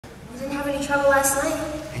trouble last night.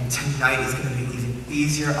 And tonight is going to be even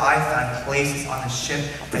easier. I found places on the ship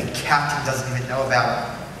the captain doesn't even know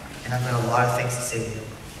about. And I've got a lot of things to say to you.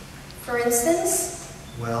 For instance?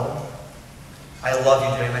 Well, I love you.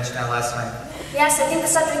 Did I mention that last night? Yes, I think the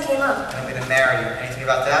subject came up. And I'm going to marry you. Anything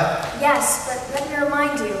about that? Yes, but let me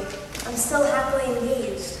remind you, I'm still happily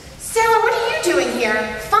engaged. Sailor, what are you doing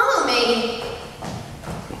here? Follow me.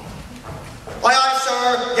 Aye, aye,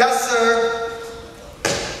 sir. Yes, sir.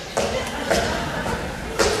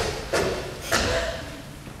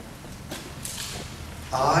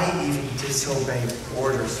 I even disobey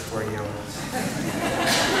orders for you.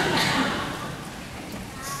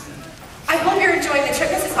 I hope you're enjoying the trip,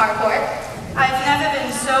 Mrs. Harcourt. I've never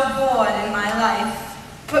been so bored in my life.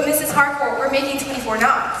 But Mrs. Harcourt, we're making 24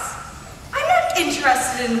 knots. I'm not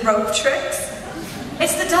interested in rope tricks.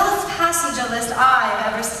 It's the dullest passenger list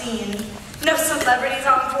I've ever seen. No celebrities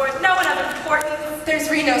on board, no one of importance. There's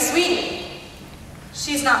Reno Sweeney.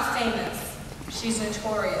 She's not famous. She's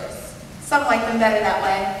notorious. Some like them better that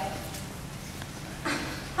way.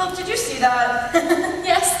 Hope, did you see that?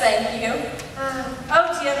 Yes, thank you.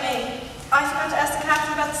 Oh dear me. I forgot to ask the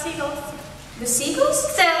captain about the seagulls. The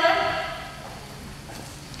seagulls? Sailor,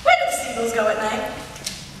 where do the seagulls go at night?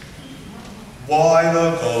 Why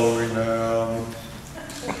the glory now?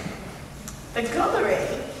 The gullery?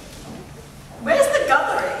 Where's the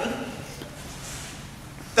gullery?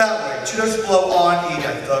 That way, just blow on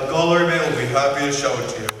Edith. The gullery man will be happy to show it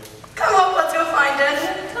to you. Come on, let's go find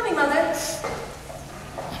it. Coming, Mother.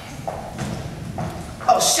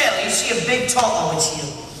 Oh, Sally, you see a big tall... Oh, it's you.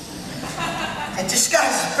 That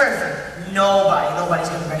disguise is perfect. Nobody's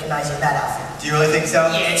gonna recognize you in that outfit. Do you really think so?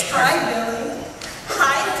 Yeah, it's Hi, perfect. Billy.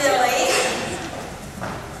 Hi, Billy.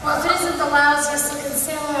 Well, if it isn't the lousiest looking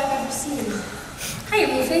sailor I've ever seen. Hiya,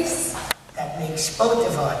 Moonface. That makes both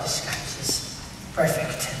of our disguises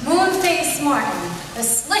perfect. Moonface Martin, the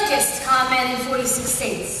slickest con man in 46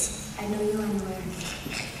 states. I know you anywhere.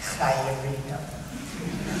 Hi, Reno.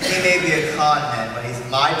 He may be a con man, but he's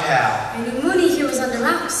my pal. I knew Mooney here was under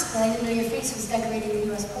wraps, but I didn't know your face was decorating the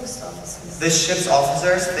U.S. Post Office. This ship's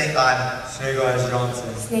officers think I'm Snake Eyes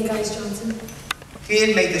Johnson. Snake Eyes Johnson. He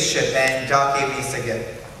didn't make the ship, and Doc gave me a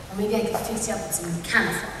ticket. Or maybe I could fix you up with some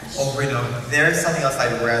camouflage. Oh, Reno, there's something else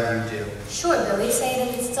I'd rather you do. Sure, Billy. Say it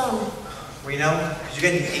and it's done. Reno, could you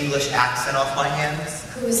get an English accent off my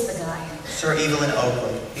hands? Who is the guy? Sir Evelyn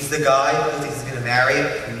Oakley. He's the guy who thinks he's gonna marry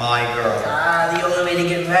my girl. Ah, the only way to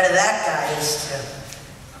get rid of that guy is to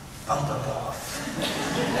bump him off.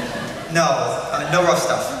 No rough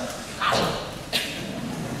stuff.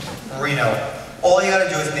 Reno, all you gotta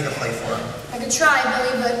do is make a play for him. I could try,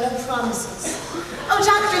 Billy, but no promises. Oh,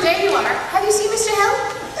 Doctor, there you are. Have you seen Mr. Hill?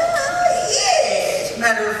 Yeah. As a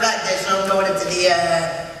matter of fact, I saw him going into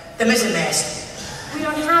the mizzen mast. We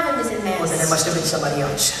don't have a mizzen Well, then it mast. must have been somebody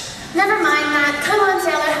else. Never mind that. Come on,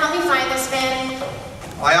 sailor, help me find this man.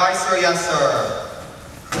 Aye, aye, sir, yes, sir.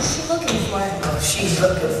 Who's she looking for? Oh, she's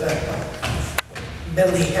looking for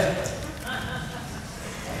Billy Hill.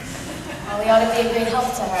 Oh, we ought to be a great help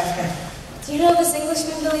to her. Do you know this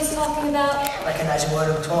Englishman Billy's talking about? Recognize a word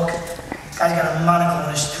of talk. Guy's got a monocle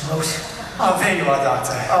on his throat. Oh, there you are,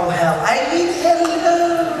 Doctor. Oh, hell. I mean,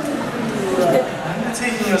 hello. I'm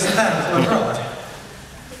taking you as a fan to abroad.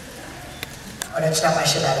 Oh, that's not my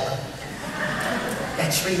sabbatical.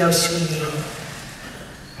 That's Reno Sweeney.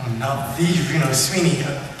 Oh, not the Reno Sweeney.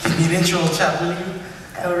 Give me an intro, chap, will you?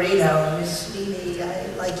 Oh, Reno, Miss Sweeney,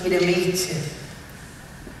 I'd like you to meet him.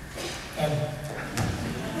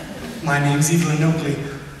 My name's Evelyn Oakley.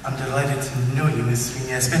 I'm delighted to know you, Miss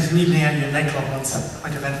Sweeney. I spent an evening at your nightclub once,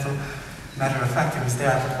 quite eventful. Matter of fact, it was there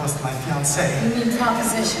I proposed to my fiancée. You mean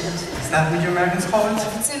proposition. Is that what you Americans call it?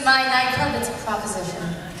 If it's in my nightclub, it's a proposition.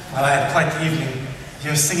 Well, I had quite the evening.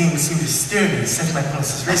 Your singing seemed to stir me, set my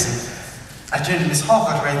pulses racing. I turned to Miss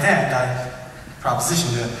Harcourt right there, and I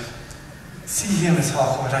propositioned her. See here, Miss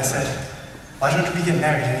Harcourt, I said, why don't we get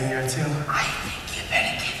married in a year or two? I think you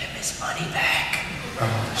better give him his money back.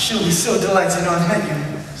 Oh, she'll be so delighted to know I've met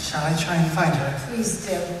you. Shall I try and find her? Please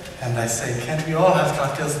do. And I say, can't we all have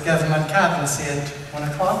cocktails together in my cabin, say at 1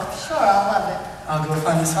 o'clock? Sure, I'll love it. I'll go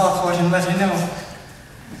find Miss Harcourt and let her know.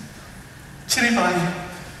 Chilly bye.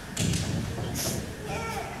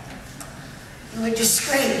 You were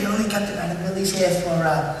discreet. You only kept him out of Millie's hair for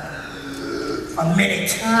a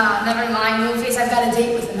minute. Ah, never mind, Moonface. I've got a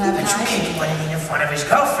date with him, haven't But you I? can't do anything in front of his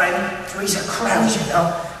girlfriend. Teresa Krause, you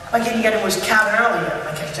know. Why can't you get him his cabin earlier?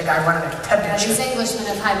 Why can't the guy running a Yeah, temperature? these Englishmen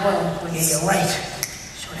have high boiling Yeah, points. you're right.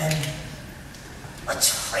 So then, let's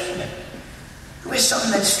frame him. Wear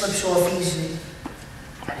something that slips off easily.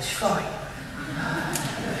 That is fine.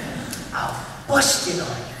 I'll bust it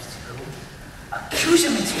on you two. Accuse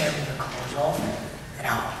him of tearing your clothes off, and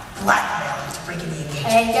I'll blackmail him to break in the engagement.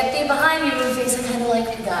 Hey, get thee behind me, Ruface. I kind of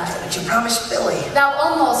like the guy. But you promised Billy. Thou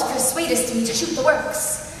almost persuadest me to shoot the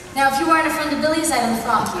works. Now, if you weren't a friend of Billy's, I'd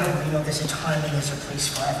unfrock you. You know, there's a time and there's a place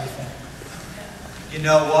for everything. You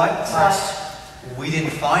know what? What? We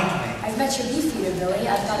didn't find me. I've met your beefeater, Billy.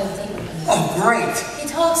 I've got a date with him. Oh, great. He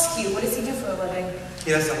talks cute. What does he do for a living? He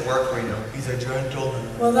doesn't work, Reno. He's a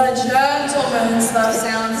gentleman. Well, that gentleman stuff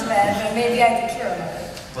sounds bad, but maybe I could cure him of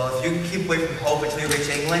it. Well, if you can keep away from Hope until you reach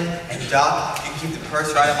England, and Doc, if you can keep the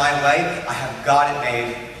purse right out of my way, I have got it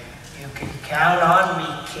made. You can count on me,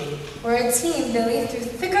 kid. We're a team, Billy, through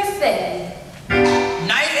thick or thin.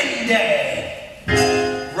 Night and day.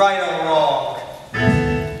 Right or wrong.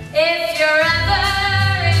 If you're ever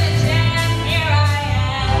in a jam, here I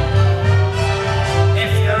am.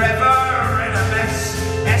 If you're ever in a mess,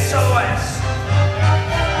 SOS.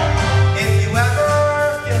 If you ever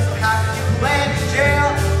feel so happy you land in jail,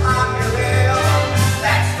 I'm your bail.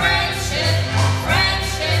 That's friendship,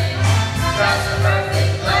 friendship. That's a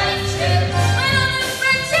perfect friendship. When all the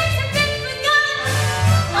friendships have been forgotten,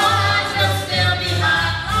 our hearts will still be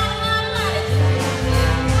hot on the latitude.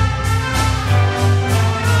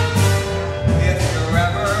 If you're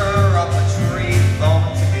ever up a tree, phone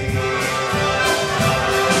to me.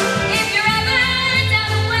 If you're ever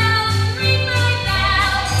down a well, ring my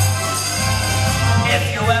bell. If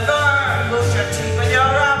you ever